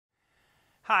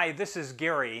Hi, this is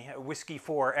Gary, Whiskey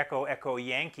 4 Echo Echo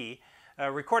Yankee,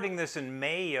 recording this in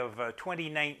May of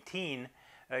 2019,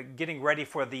 getting ready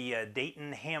for the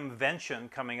Dayton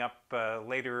Hamvention coming up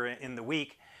later in the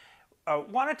week.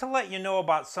 Wanted to let you know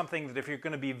about something that if you're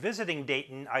going to be visiting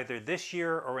Dayton either this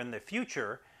year or in the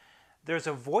future, there's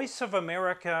a Voice of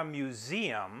America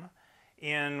Museum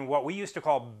in what we used to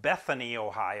call Bethany,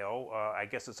 Ohio. I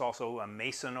guess it's also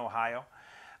Mason, Ohio.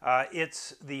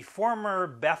 It's the former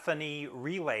Bethany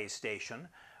relay station,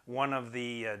 one of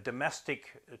the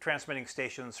domestic transmitting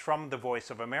stations from the Voice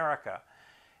of America.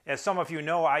 As some of you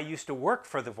know, I used to work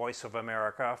for the Voice of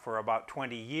America for about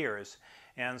 20 years.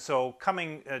 And so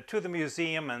coming to the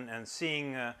museum and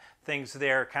seeing things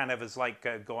there kind of is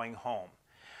like going home.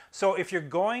 So if you're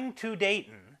going to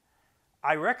Dayton,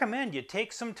 I recommend you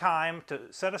take some time to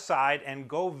set aside and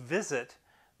go visit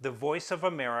the Voice of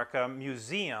America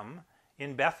Museum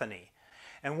in Bethany.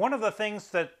 And one of the things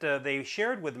that they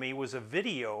shared with me was a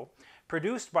video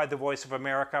produced by the Voice of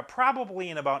America probably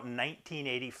in about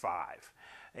 1985.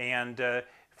 And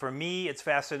for me, it's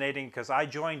fascinating because I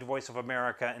joined Voice of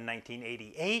America in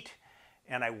 1988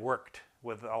 and I worked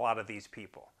with a lot of these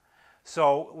people.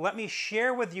 So let me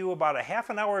share with you about a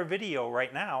half-an-hour video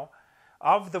right now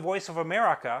of the Voice of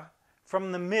America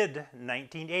from the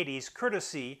mid-1980s,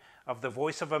 courtesy of the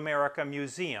Voice of America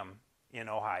Museum in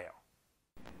Ohio.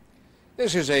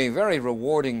 This is a very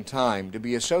rewarding time to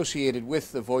be associated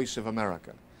with the Voice of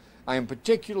America. I am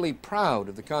particularly proud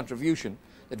of the contribution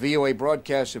that VOA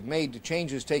broadcasts have made to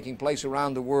changes taking place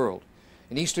around the world,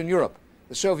 in Eastern Europe,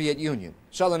 the Soviet Union,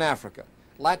 Southern Africa,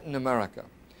 Latin America.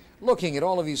 Looking at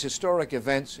all of these historic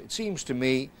events, it seems to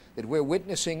me that we're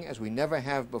witnessing, as we never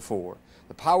have before,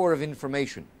 the power of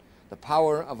information, the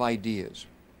power of ideas.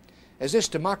 As this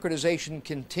democratization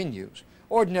continues,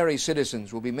 ordinary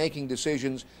citizens will be making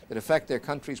decisions that affect their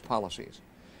country's policies.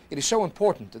 It is so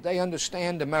important that they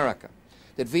understand America,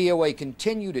 that VOA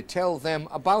continue to tell them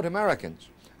about Americans,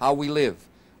 how we live,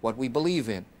 what we believe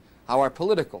in, how our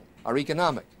political, our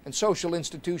economic, and social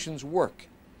institutions work.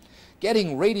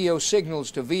 Getting radio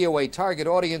signals to VOA target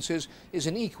audiences is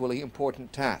an equally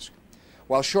important task.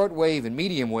 While shortwave and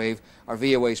medium wave are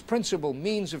VOA's principal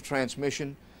means of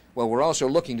transmission, well, we're also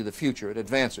looking to the future at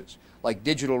advances like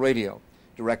digital radio,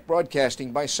 direct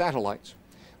broadcasting by satellites.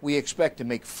 We expect to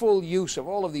make full use of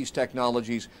all of these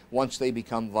technologies once they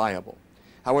become viable.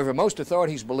 However, most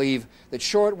authorities believe that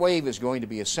shortwave is going to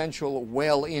be essential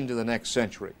well into the next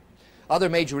century. Other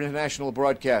major international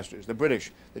broadcasters, the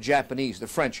British, the Japanese, the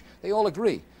French, they all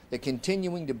agree they're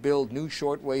continuing to build new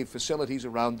shortwave facilities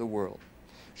around the world.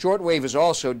 Shortwave is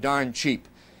also darn cheap.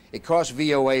 It costs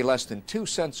VOA less than 2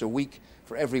 cents a week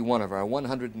for every one of our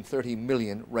 130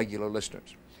 million regular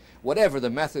listeners. Whatever the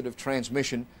method of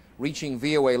transmission, reaching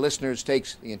VOA listeners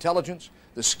takes the intelligence,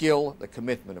 the skill, the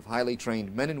commitment of highly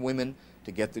trained men and women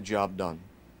to get the job done.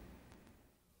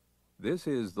 This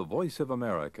is the Voice of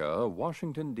America,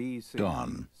 Washington, D.C.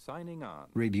 Dawn. Signing on.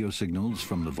 Radio signals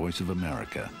from the Voice of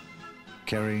America,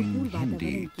 carrying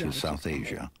Hindi to South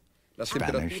Asia,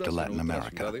 Spanish to Latin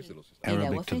America,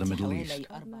 Arabic to the Middle East,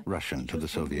 Russian to the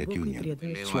Soviet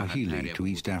Union, Swahili to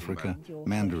East Africa,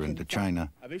 Mandarin to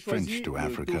China, French to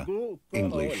Africa,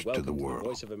 English to the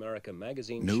world.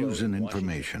 News and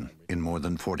information in more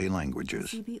than 40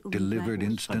 languages, delivered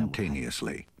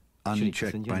instantaneously,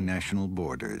 unchecked by national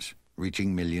borders,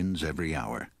 reaching millions every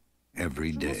hour,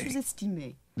 every day.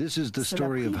 This is the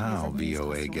story of how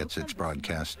VOA gets its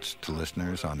broadcasts to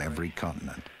listeners on every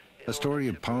continent. A story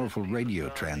of powerful radio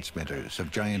transmitters, of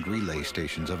giant relay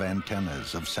stations, of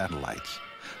antennas, of satellites.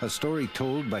 A story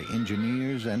told by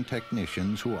engineers and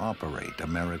technicians who operate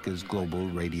America's global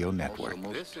radio network.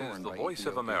 This is the Voice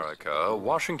of America,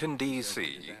 Washington,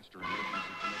 D.C.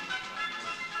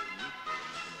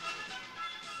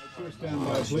 Stand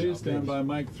by, please. Stand by,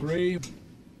 mic 3.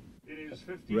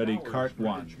 Ready, cart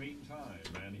 1.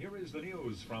 And here is the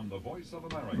news from the Voice of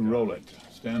America. Roll it.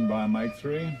 Stand by, mic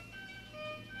 3.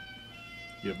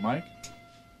 Give mic.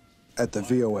 At the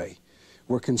VOA,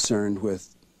 we're concerned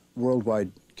with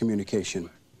worldwide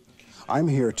communication. I'm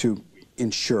here to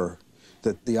ensure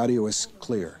that the audio is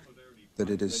clear, that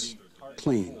it is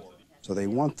clean. So they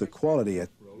want the quality at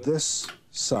this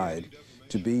side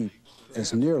to be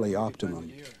as nearly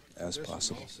optimum as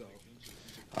possible.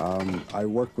 I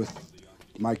work with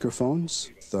microphones,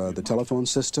 the telephone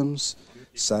systems,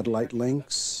 satellite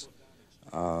links.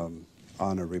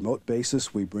 On a remote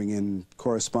basis, we bring in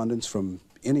correspondents from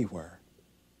anywhere.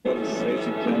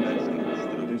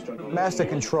 Master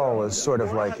control is sort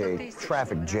of like a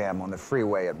traffic jam on the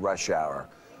freeway at rush hour.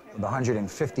 With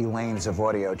 150 lanes of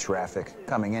audio traffic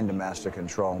coming into master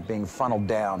control, being funneled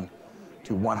down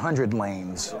to 100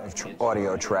 lanes of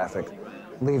audio traffic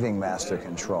leaving master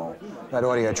control. That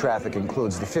audio traffic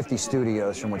includes the 50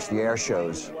 studios from which the air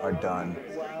shows are done,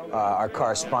 our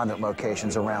correspondent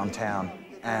locations around town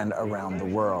and around the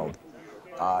world.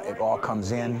 It all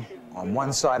comes in on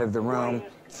one side of the room,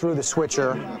 through the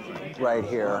switcher right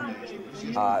here,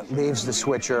 leaves the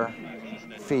switcher,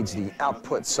 feeds the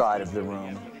output side of the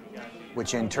room,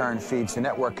 which in turn feeds the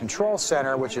network control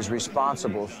center, which is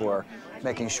responsible for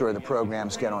making sure the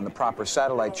programs get on the proper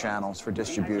satellite channels for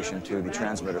distribution to the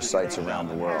transmitter sites around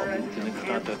the world.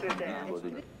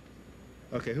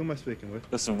 Okay, who am I speaking with?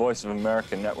 This is Voice of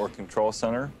America Network Control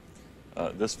Center.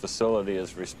 This facility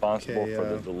is responsible for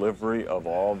the delivery of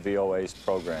all VOA's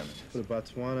programming. For the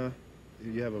Botswana,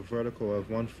 you have a vertical of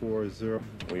 140.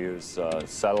 We use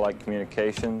satellite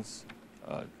communications,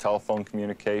 telephone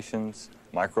communications,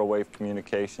 microwave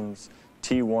communications,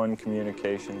 T1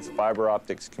 communications, fiber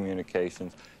optics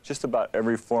communications. Just about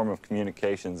every form of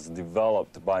communications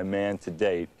developed by man to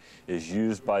date is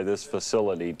used by this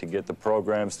facility to get the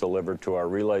programs delivered to our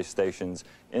relay stations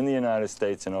in the United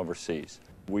States and overseas.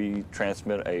 We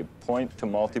transmit a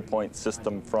point-to-multipoint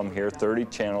system from here, 30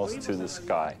 channels to the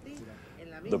sky.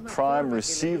 The prime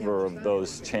receiver of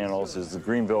those channels is the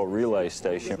Greenville Relay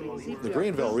Station. The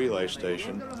Greenville Relay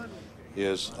Station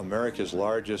is America's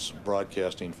largest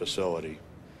broadcasting facility.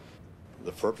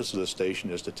 The purpose of the station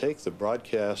is to take the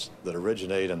broadcasts that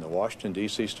originate in the Washington,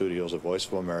 D.C. studios of Voice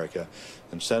of America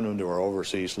and send them to our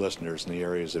overseas listeners in the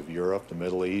areas of Europe, the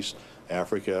Middle East,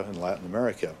 Africa, and Latin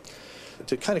America.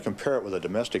 To kind of compare it with a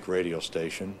domestic radio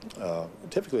station,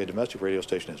 typically a domestic radio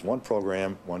station has one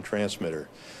program, one transmitter.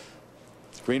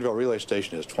 The Greenville Relay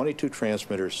Station has 22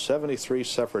 transmitters, 73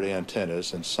 separate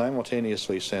antennas, and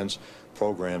simultaneously sends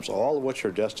programs, all of which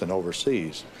are destined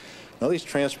overseas. Now these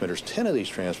transmitters, 10 of these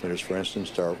transmitters, for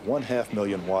instance, are 1/2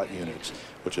 million watt units,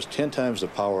 which is 10 times the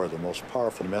power of the most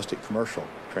powerful domestic commercial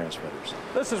transmitters.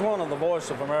 This is one of the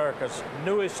Voice of America's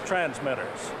newest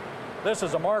transmitters. This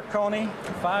is a Marconi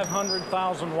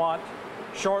 500,000 watt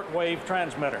shortwave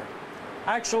transmitter.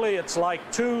 Actually, it's like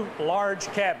two large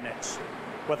cabinets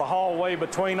with a hallway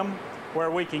between them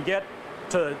where we can get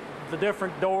to the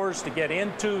different doors to get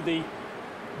into the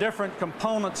different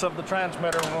components of the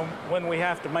transmitter room when we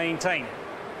have to maintain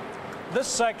it. This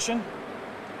section,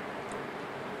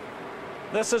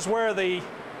 this is where the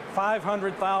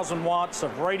 500,000 watts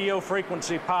of radio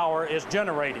frequency power is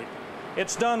generated.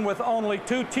 It's done with only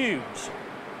 2 tubes.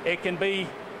 It can be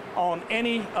on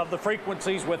any of the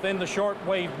frequencies within the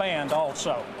shortwave band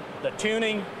also. The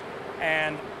tuning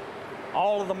and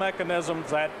all of the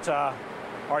mechanisms that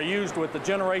are used with the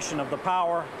generation of the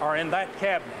power are in that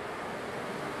cabinet.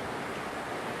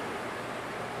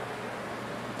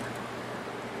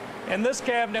 In this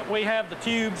cabinet, we have the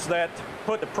tubes that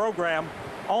put the program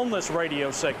on this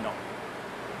radio signal.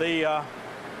 The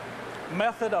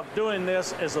method of doing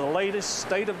this is the latest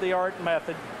state-of-the-art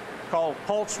method called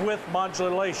pulse width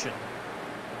modulation.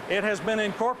 It has been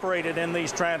incorporated in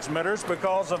these transmitters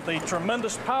because of the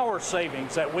tremendous power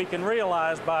savings that we can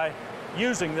realize by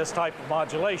using this type of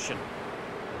modulation.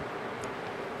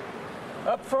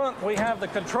 Up front, we have the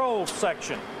control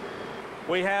section.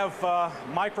 We have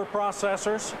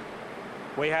microprocessors,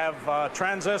 we have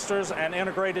transistors and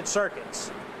integrated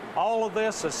circuits. All of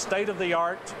this is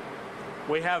state-of-the-art.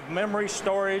 We have memory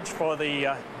storage for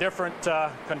the different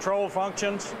control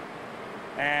functions,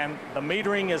 and the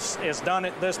metering is done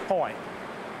at this point.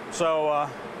 So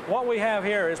what we have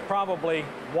here is probably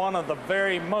one of the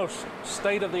very most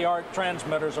state-of-the-art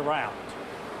transmitters around.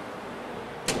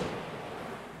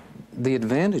 The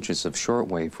advantages of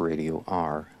shortwave radio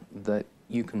are that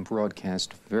you can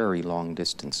broadcast very long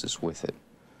distances with it.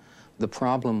 The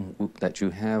problem that you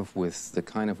have with the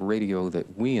kind of radio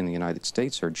that we in the United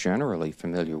States are generally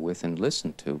familiar with and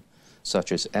listen to,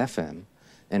 such as FM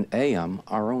and AM,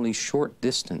 are only short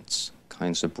distance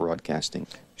kinds of broadcasting.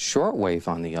 Shortwave,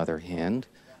 on the other hand,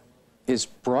 is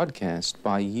broadcast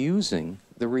by using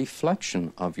the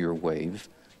reflection of your wave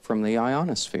from the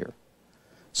ionosphere.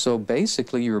 So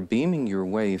basically you're beaming your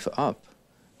wave up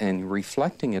and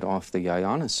reflecting it off the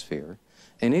ionosphere,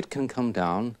 and it can come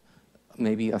down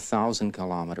maybe 1,000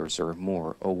 kilometers or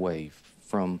more away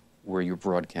from where your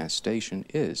broadcast station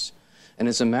is. And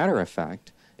as a matter of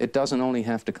fact, it doesn't only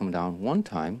have to come down one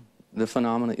time, the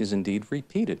phenomena is indeed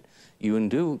repeated. You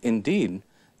indeed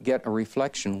get a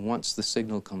reflection once the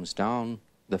signal comes down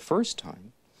the first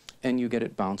time, and you get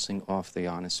it bouncing off the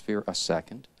ionosphere a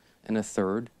second, and a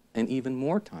third, and even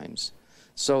more times.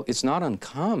 So it's not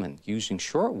uncommon using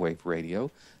shortwave radio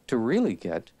to really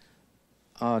get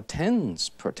tens,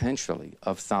 potentially,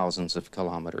 of thousands of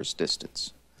kilometers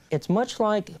distance. It's much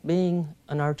like being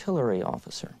an artillery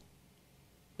officer,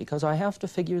 because I have to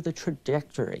figure the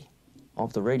trajectory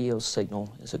of the radio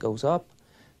signal as it goes up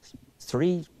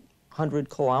 300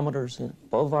 kilometers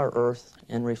above our Earth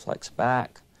and reflects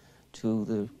back to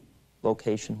the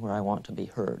location where I want to be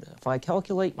heard. If I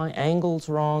calculate my angles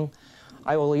wrong,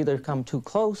 I will either come too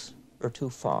close or too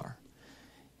far.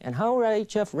 And how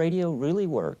HF radio really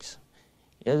works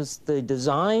is the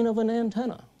design of an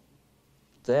antenna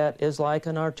that is like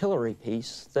an artillery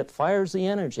piece that fires the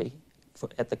energy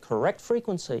at the correct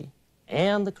frequency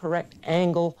and the correct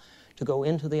angle to go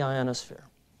into the ionosphere.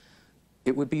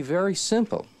 It would be very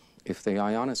simple if the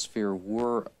ionosphere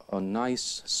were a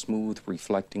nice, smooth,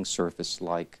 reflecting surface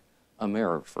like a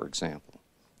mirror, for example.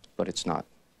 But it's not.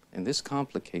 And this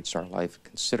complicates our life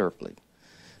considerably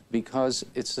because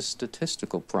it's a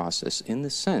statistical process in the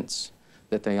sense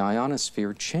that the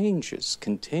ionosphere changes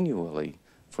continually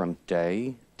from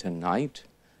day to night,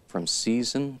 from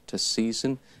season to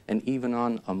season, and even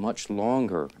on a much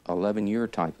longer 11-year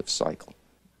type of cycle.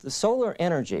 The solar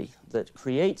energy that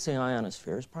creates the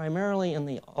ionosphere is primarily in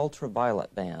the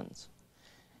ultraviolet bands.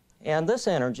 And this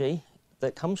energy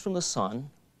that comes from the sun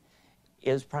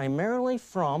is primarily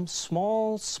from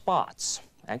small spots.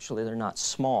 Actually, they're not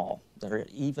small. They're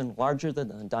even larger than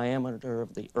the diameter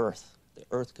of the Earth. The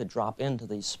Earth could drop into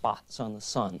these spots on the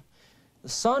sun. The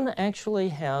sun actually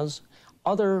has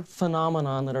other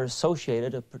phenomena that are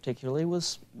associated particularly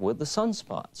with the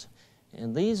sunspots.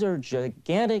 And these are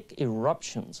gigantic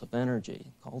eruptions of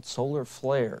energy called solar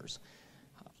flares.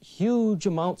 Huge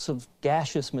amounts of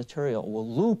gaseous material will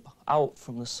loop out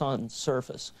from the sun's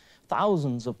surface,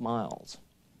 thousands of miles.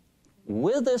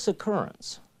 With this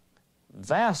occurrence,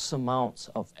 vast amounts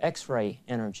of X-ray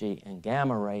energy and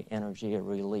gamma-ray energy are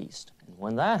released. And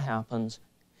when that happens,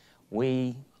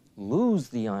 we lose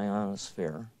the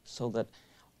ionosphere so that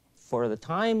for the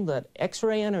time that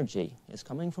X-ray energy is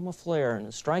coming from a flare and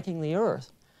is striking the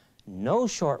Earth, no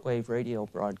shortwave radio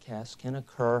broadcast can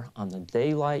occur on the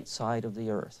daylight side of the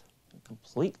Earth. It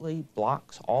completely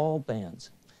blocks all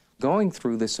bands. Going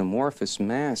through this amorphous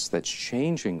mass that's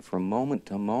changing from moment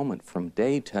to moment, from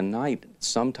day to night,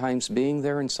 sometimes being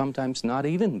there and sometimes not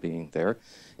even being there,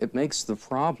 it makes the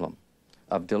problem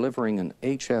of delivering an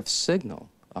HF signal,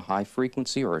 a high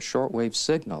frequency or a shortwave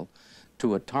signal,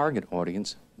 to a target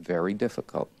audience very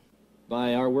difficult.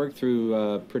 By our work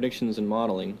through predictions and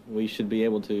modeling, we should be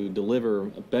able to deliver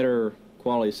a better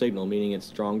quality signal, meaning it's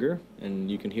stronger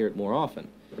and you can hear it more often.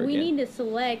 We need to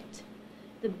select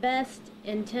the best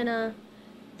antenna,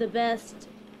 the best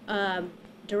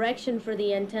direction for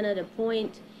the antenna to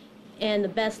point, and the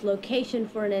best location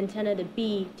for an antenna to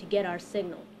be to get our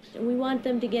signal. And we want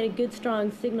them to get a good,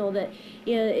 strong signal that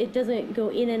it doesn't go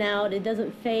in and out, it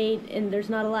doesn't fade, and there's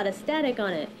not a lot of static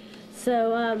on it.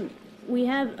 So we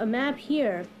have a map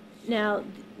here. Now,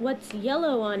 what's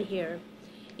yellow on here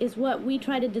is what we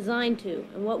try to design to,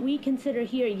 and what we consider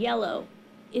here yellow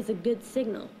is a good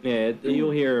signal. Yeah,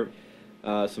 you'll hear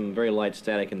some very light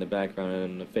static in the background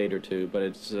and a fade or two, but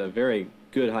it's a very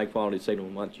good high-quality signal,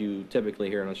 what you typically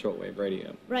hear on a shortwave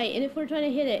radio. Right, and if we're trying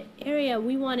to hit an area,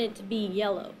 we want it to be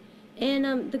yellow.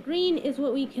 And the green is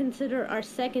what we consider our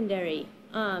secondary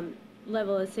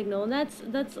level of signal, and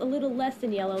that's a little less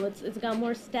than yellow. It's got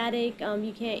more static,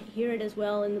 you can't hear it as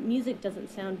well, and the music doesn't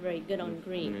sound very good on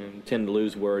green. You tend to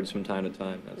lose words from time to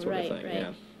time, that sort of thing. Right.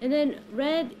 Yeah. And then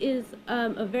red is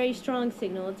a very strong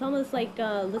signal. It's almost like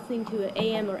listening to an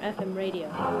AM or FM radio.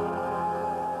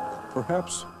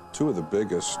 Perhaps two of the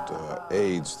biggest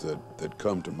aids that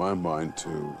come to my mind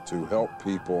to help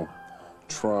people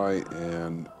try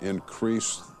and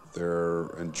increase their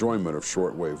enjoyment of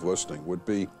shortwave listening would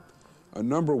be,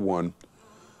 number one,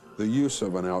 the use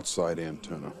of an outside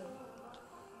antenna.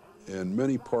 In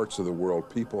many parts of the world,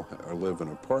 people live in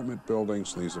apartment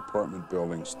buildings. These apartment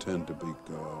buildings tend to be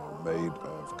made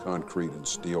of concrete and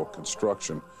steel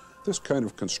construction. This kind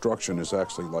of construction is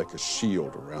actually like a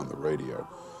shield around the radio.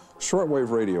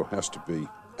 Shortwave radio has to be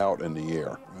out in the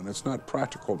air, and it's not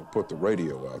practical to put the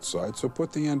radio outside, so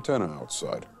put the antenna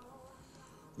outside.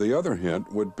 The other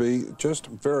hint would be just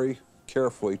very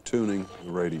carefully tuning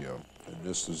the radio. And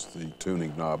this is the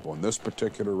tuning knob on this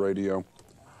particular radio.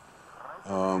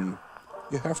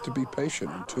 You have to be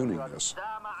patient in tuning this.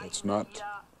 It's not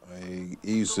an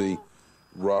easy,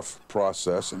 rough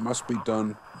process. It must be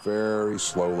done very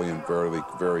slowly and very,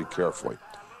 very carefully.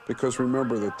 Because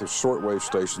remember that the shortwave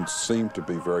stations seem to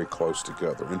be very close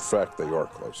together. In fact, they are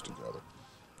close together.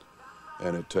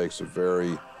 And it takes a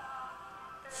very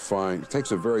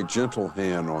gentle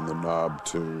hand on the knob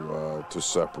to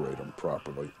separate them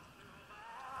properly.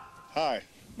 Hi,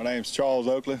 my name's Charles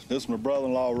Oakley. This is my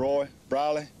brother-in-law, Roy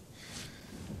Briley.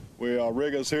 We are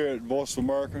riggers here at Voice of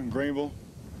America in Greenville.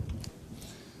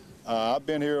 I've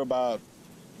been here about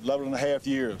 11 and a half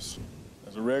years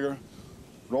as a rigger.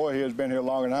 Roy here has been here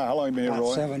longer than I. How long have you been here,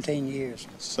 Roy? 17 years.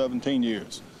 17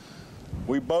 years.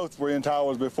 We both were in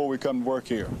towers before we come to work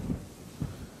here.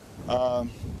 I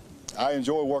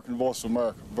enjoy working at Voice of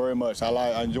America very much.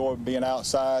 I enjoy being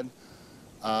outside.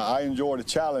 I enjoy the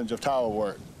challenge of tower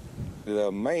work.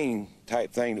 The main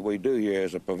type thing that we do here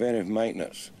is a preventive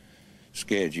maintenance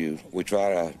schedule. We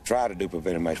try to do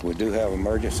preventive maintenance. We do have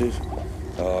emergencies.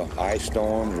 Ice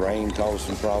storms, rain causes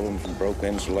some problems, and broke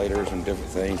insulators and different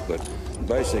things, but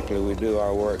basically we do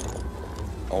our work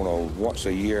on a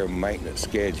once-a-year maintenance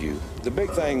schedule. The big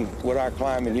thing with our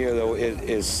climbing here, though,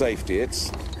 is safety.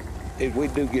 We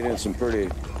do get in some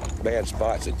pretty bad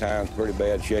spots at times, pretty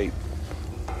bad shape.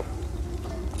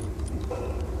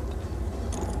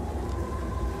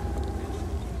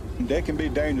 They can be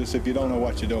dangerous if you don't know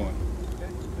what you're doing.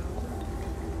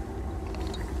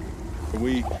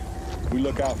 We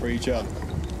look out for each other.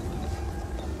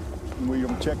 We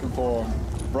are checking for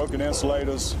broken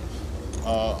insulators,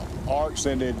 arcs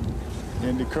in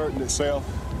the curtain itself,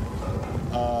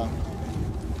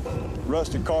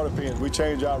 rusted cotter pins. We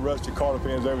change out rusted cotter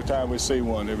pins every time we see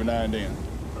one, every now and then.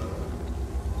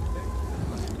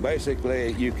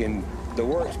 Basically, the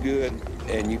work's good,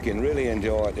 and you can really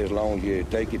enjoy it as long as you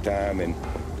take your time and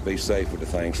be safe with the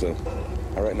thing. So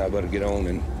I reckon I better get on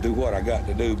and do what I got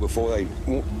to do before they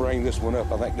won't bring this one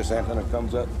up. I think this antenna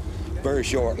comes up very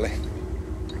shortly.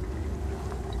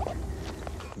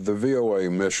 The VOA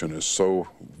mission is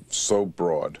so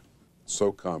broad,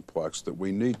 so complex, that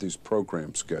we need these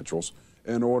program schedules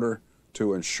in order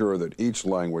to ensure that each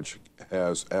language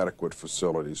has adequate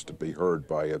facilities to be heard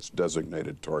by its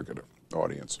designated target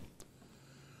audience.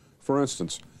 For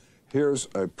instance, here's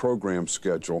a program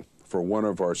schedule for one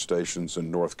of our stations in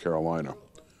North Carolina.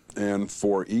 And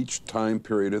for each time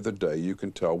period of the day, you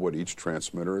can tell what each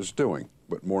transmitter is doing.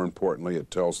 But more importantly,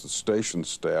 it tells the station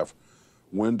staff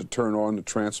when to turn on the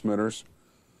transmitters.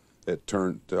 It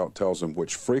tells them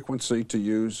which frequency to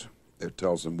use. It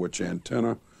tells them which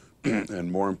antenna.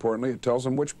 And more importantly, it tells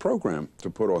them which program to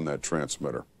put on that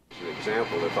transmitter. For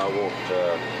example, if I want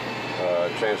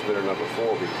transmitter number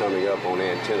 4 be coming up on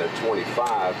antenna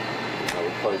 25, I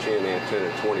would punch in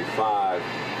antenna 25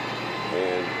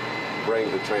 and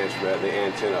bring the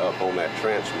antenna up on that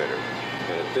transmitter.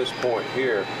 And at this point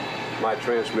here, my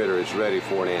transmitter is ready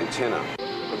for an antenna.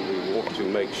 And we want to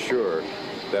make sure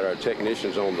that our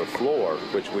technicians on the floor,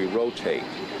 which we rotate,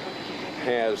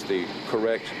 has the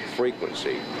correct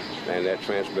frequency, and that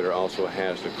transmitter also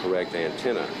has the correct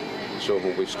antenna. So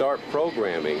when we start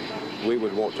programming, we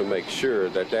would want to make sure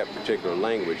that that particular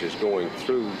language is going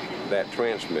through that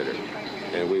transmitter.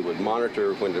 And we would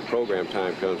monitor when the program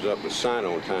time comes up, the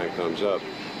sign-on time comes up,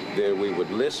 then we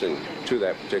would listen to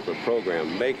that particular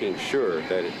program, making sure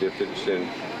that if it's in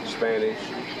Spanish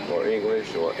or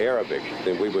English or Arabic,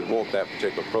 then we would want that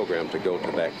particular program to go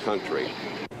to that country.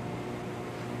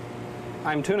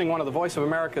 I'm tuning one of the Voice of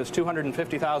America's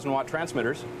 250,000 watt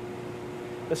transmitters.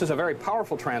 This is a very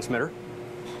powerful transmitter,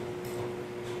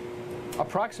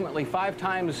 approximately 5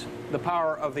 times the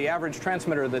power of the average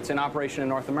transmitter that's in operation in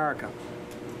North America.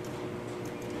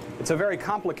 It's a very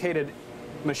complicated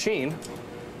machine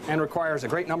and requires a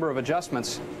great number of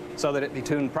adjustments so that it be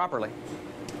tuned properly.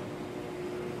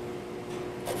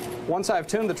 Once I've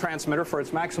tuned the transmitter for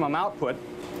its maximum output,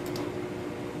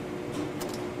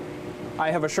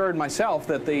 I have assured myself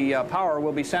that the power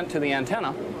will be sent to the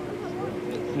antenna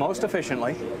most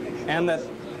efficiently, and that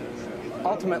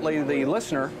ultimately the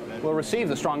listener will receive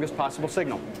the strongest possible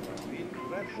signal.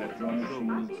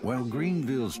 While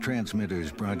Greenville's transmitters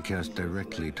broadcast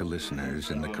directly to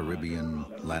listeners in the Caribbean,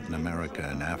 Latin America,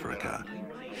 and Africa,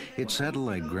 its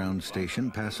satellite ground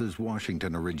station passes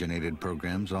Washington-originated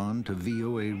programs on to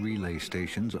VOA relay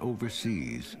stations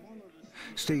overseas.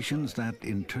 Stations that,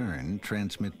 in turn,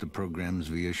 transmit the programs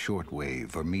via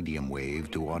shortwave or medium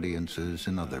wave to audiences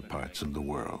in other parts of the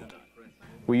world.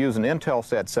 We use an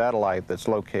Intelsat satellite that's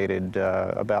located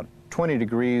about 20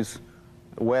 degrees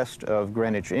west of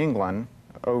Greenwich, England,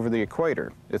 over the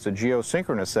equator. It's a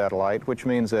geosynchronous satellite, which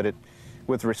means that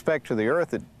with respect to the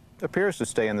Earth, it appears to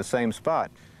stay in the same spot.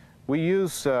 We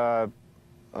use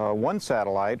one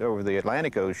satellite over the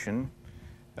Atlantic Ocean.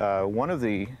 One of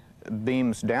the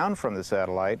beams down from the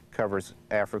satellite covers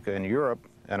Africa and Europe,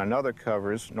 and another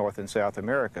covers North and South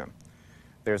America.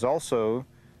 There's also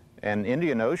an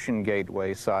Indian Ocean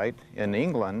Gateway site in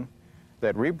England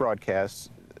that rebroadcasts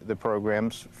the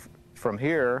programs from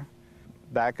here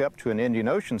back up to an Indian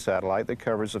Ocean satellite that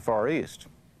covers the Far East.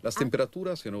 Las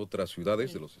temperaturas en otras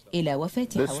ciudades de los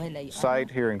Estados This site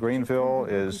here in Greenville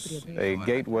is a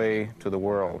gateway to the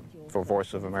world for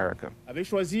Voice of America. Hello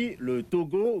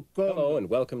and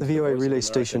welcome The to VOA the Voice Relay of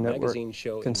Station America Network magazine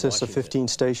show in consists of Washington. 15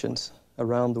 stations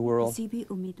around the world.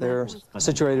 They're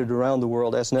situated around the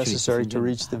world as necessary to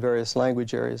reach the various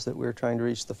language areas that we're trying to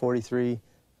reach, the 43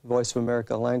 Voice of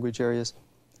America language areas.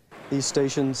 These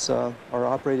stations are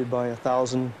operated by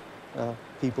 1,000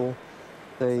 people.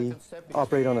 They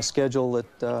operate on a schedule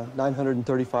that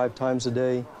 935 times a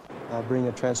day, bring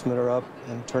a transmitter up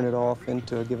and turn it off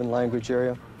into a given language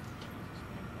area.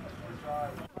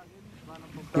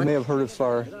 You may have heard of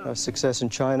our success in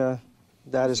China.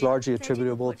 That is largely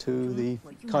attributable to the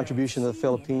contribution of the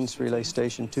Philippines relay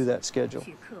station to that schedule.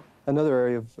 Another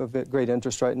area of great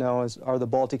interest right now are the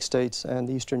Baltic states and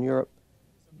Eastern Europe.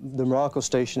 The Morocco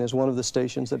station is one of the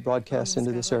stations that broadcasts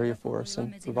into this area for us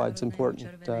and provides important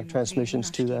transmissions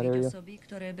to that area.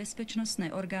 Ktoré bezpečnostné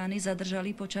orgány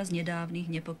zadržali počas nedávnych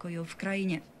nepokojov v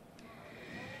krajine.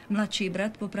 Mladší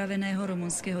brat popraveného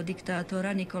rumunského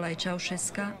diktátora Nikolaja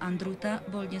Čaušeska, Andruta,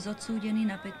 bol dnes odsúdený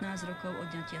na 15 rokov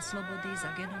odňatia slobody za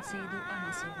genocídu a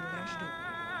masovú vraždu.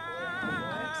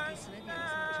 Arabský svet je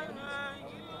rozlúčený.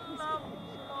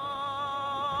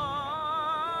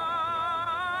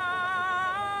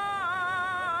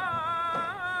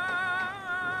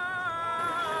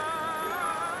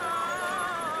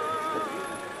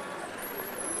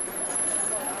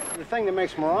 The thing that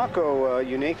makes Morocco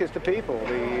unique is the people,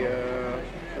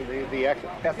 the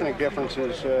ethnic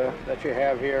differences that you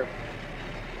have here.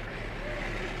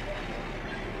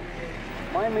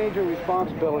 My major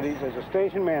responsibilities as a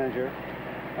station manager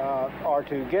are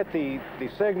to get the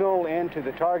signal into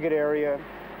the target area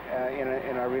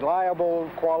in a reliable,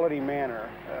 quality manner,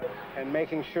 and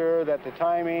making sure that the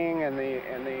timing and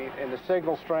the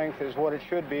signal strength is what it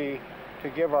should be to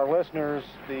give our listeners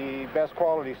the best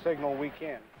quality signal we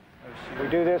can. We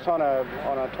do this on a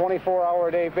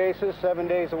 24-hour-a-day basis, 7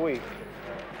 days a week.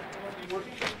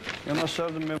 Your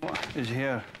memo is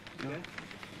here.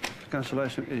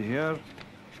 Cancellation is here.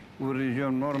 We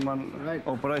resume normal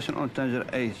operation on Tanger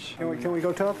 8. Can we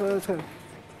go talk to those?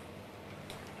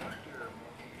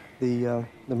 The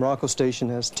Morocco station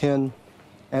has 10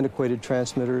 antiquated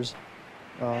transmitters,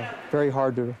 very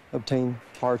hard to obtain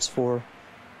parts for,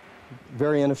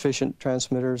 very inefficient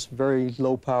transmitters, very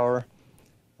low power.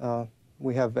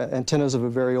 We have antennas of a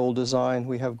very old design.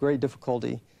 We have great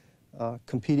difficulty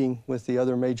competing with the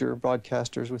other major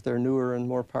broadcasters with their newer and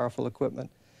more powerful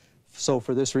equipment. So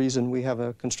for this reason, we have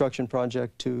a construction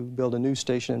project to build a new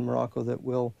station in Morocco that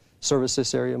will service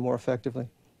this area more effectively.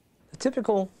 The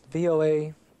typical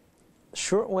VOA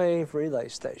shortwave relay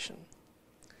station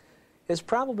is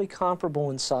probably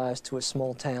comparable in size to a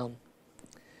small town.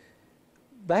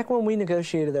 Back when we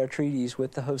negotiated our treaties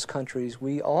with the host countries,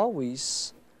 we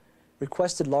always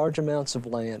requested large amounts of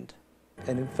land.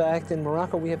 And in fact, in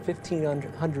Morocco, we have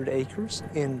 1,500 acres.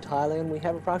 In Thailand, we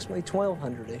have approximately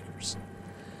 1,200 acres.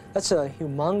 That's a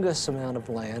humongous amount of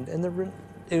land, and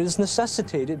it is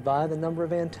necessitated by the number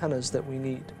of antennas that we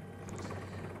need.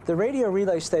 The radio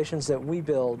relay stations that we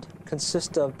build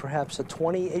consist of perhaps a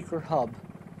 20-acre hub,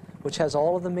 which has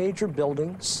all of the major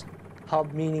buildings,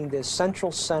 hub meaning the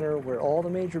central center where all the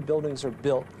major buildings are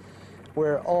built,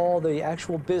 where all the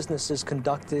actual business is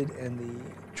conducted and the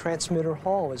transmitter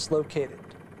hall is located.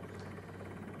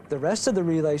 The rest of the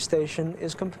relay station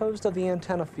is composed of the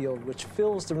antenna field, which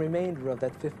fills the remainder of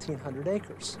that 1,500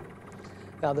 acres.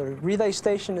 Now, the relay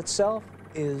station itself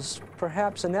is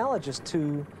perhaps analogous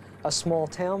to a small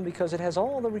town because it has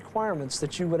all the requirements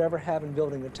that you would ever have in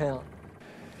building a town.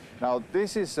 Now,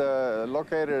 this is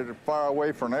located far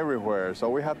away from everywhere, so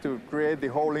we have to create the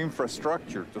whole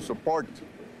infrastructure to support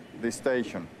the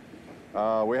station.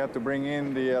 We have to bring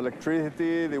in the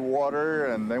electricity, the water,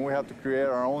 and then we have to create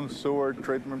our own sewer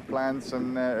treatment plants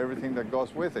and everything that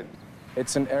goes with it.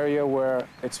 It's an area where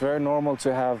it's very normal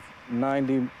to have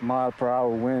 90-mile-per-hour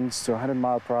winds to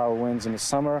 100-mile-per-hour winds in the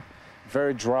summer,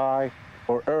 very dry.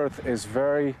 Our earth is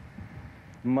very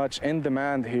much in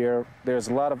demand here. There's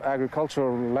a lot of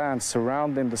agricultural land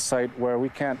surrounding the site where we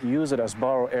can't use it as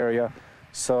borrow area.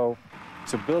 So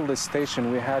to build this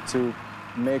station, we had to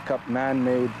make up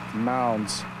man-made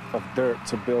mounds of dirt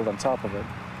to build on top of it.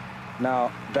 Now,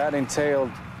 that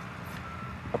entailed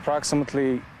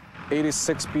approximately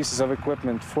 86 pieces of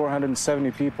equipment,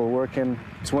 470 people working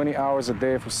 20 hours a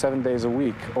day for 7 days a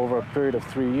week over a period of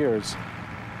 3 years.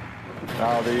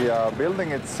 Now, the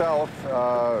building itself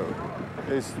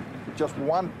is just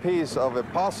one piece of a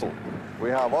puzzle. We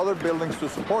have other buildings to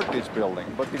support this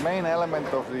building, but the main element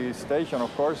of the station,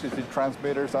 of course, is the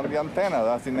transmitters and the antenna.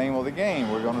 That's the name of the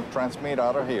game. We're going to transmit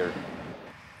out of here.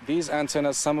 These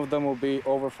antennas, some of them will be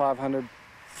over 500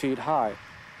 feet high.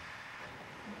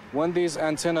 When these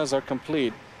antennas are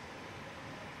complete,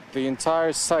 the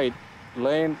entire site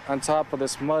laying on top of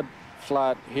this mud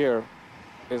flat here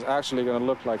is actually going to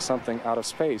look like something out of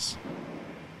space.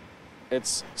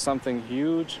 It's something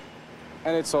huge,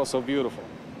 and it's also beautiful.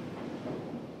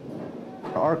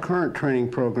 Our current training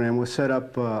program was set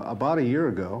up about a year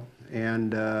ago,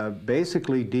 and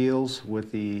basically deals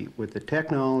with the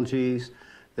technologies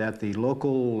that the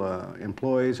local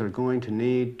employees are going to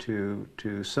need to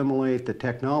simulate the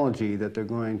technology that they're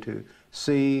going to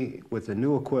see with the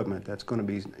new equipment that's going to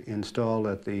be installed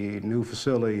at the new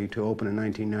facility to open in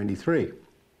 1993.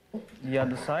 The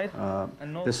other side.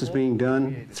 This is being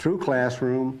done through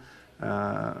classroom,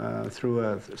 through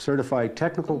a certified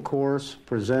technical course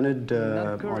presented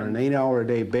on an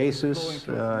 8-hour-a-day basis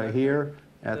here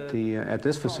at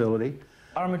this facility.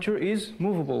 Armature is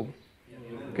movable.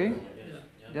 Okay.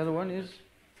 The other one is.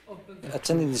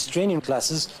 Attending these training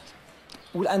classes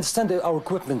will understand our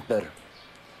equipment better.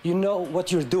 You know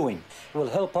what you're doing. It will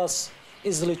help us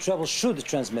easily troubleshoot the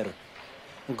transmitter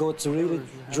and go to really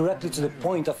directly to the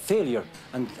point of failure.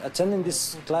 And attending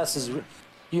these classes,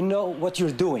 you know what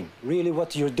you're doing, really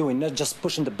what you're doing, not just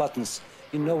pushing the buttons.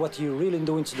 You know what you're really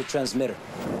doing to the transmitter.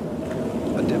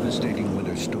 A devastating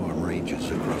winter storm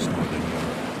rages across northern Europe.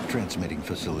 Transmitting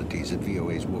facilities at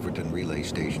VOA's Wolverton relay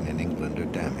station in England are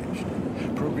damaged.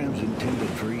 Programs intended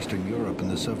for Eastern Europe and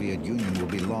the Soviet Union will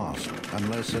be lost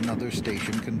unless another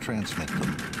station can transmit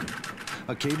them.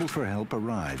 A cable for help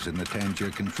arrives in the Tangier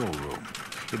control room.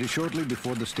 It is shortly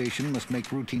before the station must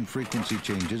make routine frequency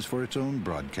changes for its own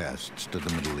broadcasts to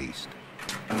the Middle East.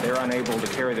 They're unable to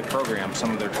carry the program.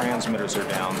 Some of their transmitters are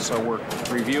down, so we're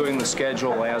reviewing the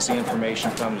schedule as the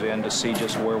information comes in to see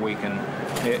just where we can,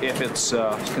 if it's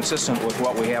consistent with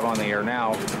what we have on the air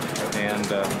now, and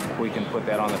we can put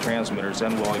that on the transmitters,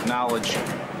 and we'll acknowledge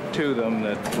to them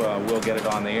that we'll get it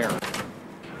on the air.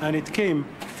 And it came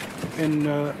in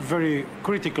a very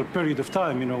critical period of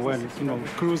time, when,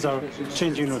 crews are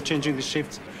changing, changing the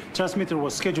shifts. Transmitter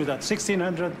was scheduled at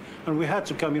 1600, and we had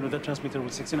to come, that transmitter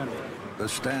was 1600. The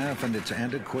staff and its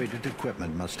antiquated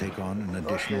equipment must take on an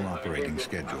additional operating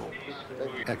schedule.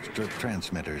 Extra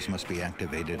transmitters must be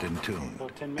activated and tuned,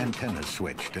 antennas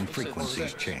switched and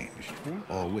frequencies changed,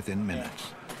 all within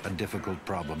minutes. A difficult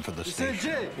problem for the station.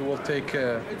 It will take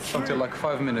something like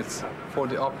 5 minutes for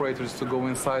the operators to go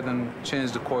inside and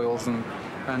change the coils and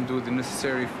do the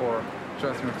necessary for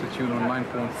transmitter to tune on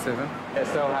 9.7. Yes,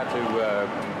 they'll have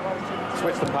to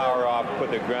switch the power off,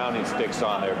 put their grounding sticks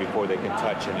on there before they can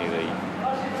touch any of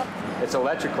the... It's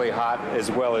electrically hot as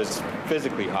well as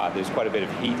physically hot. There's quite a bit of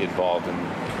heat involved in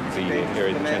the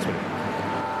area of the transmitter.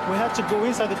 We had to go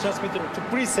inside the transmitter to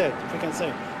preset, if we can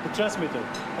say, the transmitter.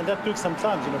 And that took some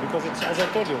time, because it's, as I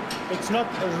told you, it's not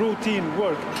a routine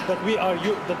work that we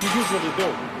usually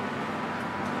do.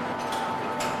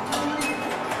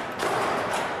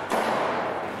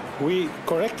 We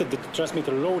corrected the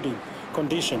transmitter loading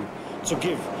condition to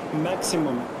give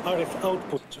maximum RF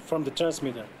output from the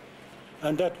transmitter.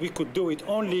 And that we could do it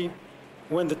only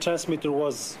when the transmitter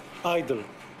was idle.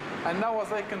 And now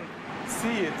as I can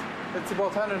see it, it's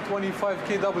about 125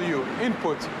 kW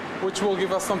input, which will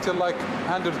give us something like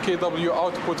 100 kW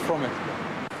output from it.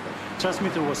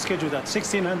 Transmitter was scheduled at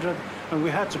 1600, and we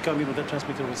had to come, the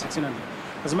transmitter was 1600.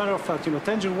 As a matter of fact,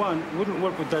 Tangier 1 wouldn't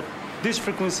work with this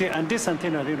frequency and this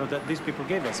antenna, that these people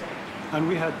gave us. And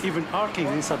we had even arcing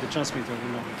inside the transmitter,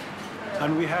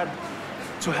 And we had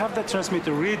to have that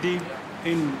transmitter ready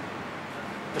in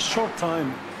a short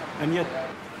time, and yet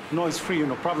noise-free,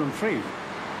 problem-free.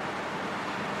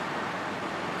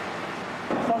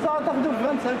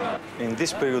 In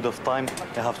this period of time,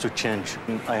 I have to change.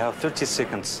 I have 30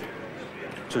 seconds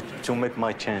to make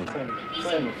my change.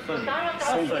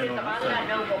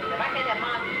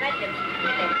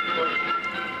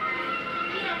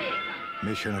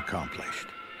 Mission accomplished.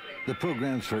 The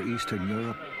programs for Eastern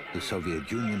Europe, the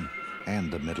Soviet Union,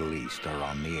 and the Middle East are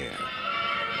on the air.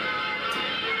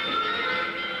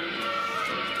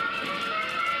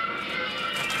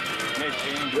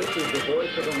 This is the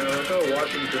Voice of America,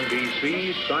 Washington,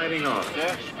 D.C., signing off.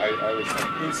 Yeah? I was...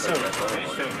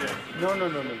 No.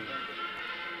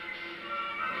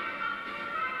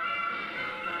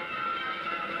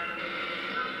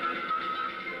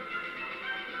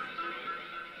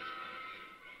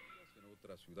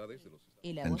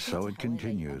 And so it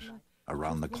continues.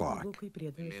 around the clock.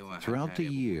 Throughout the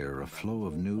year, a flow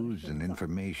of news and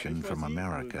information from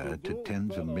America to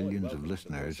tens of millions of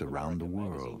listeners around the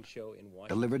world,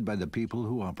 delivered by the people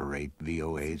who operate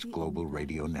VOA's global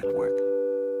radio network.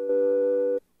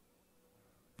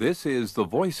 This is the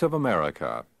Voice of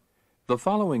America. The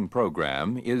following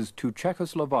program is to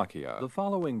Czechoslovakia. The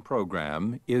following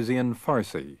program is in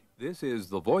Farsi. This is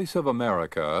the Voice of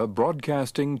America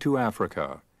broadcasting to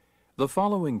Africa. The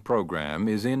following program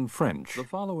is in French. The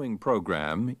following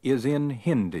program is in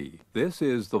Hindi. This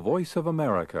is the Voice of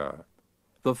America.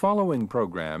 The following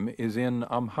program is in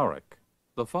Amharic.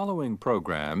 The following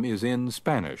program is in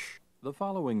Spanish. The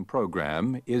following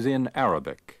program is in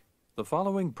Arabic. The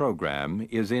following program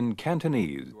is in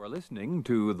Cantonese. You are listening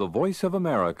to the Voice of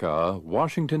America,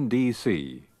 Washington,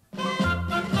 D.C.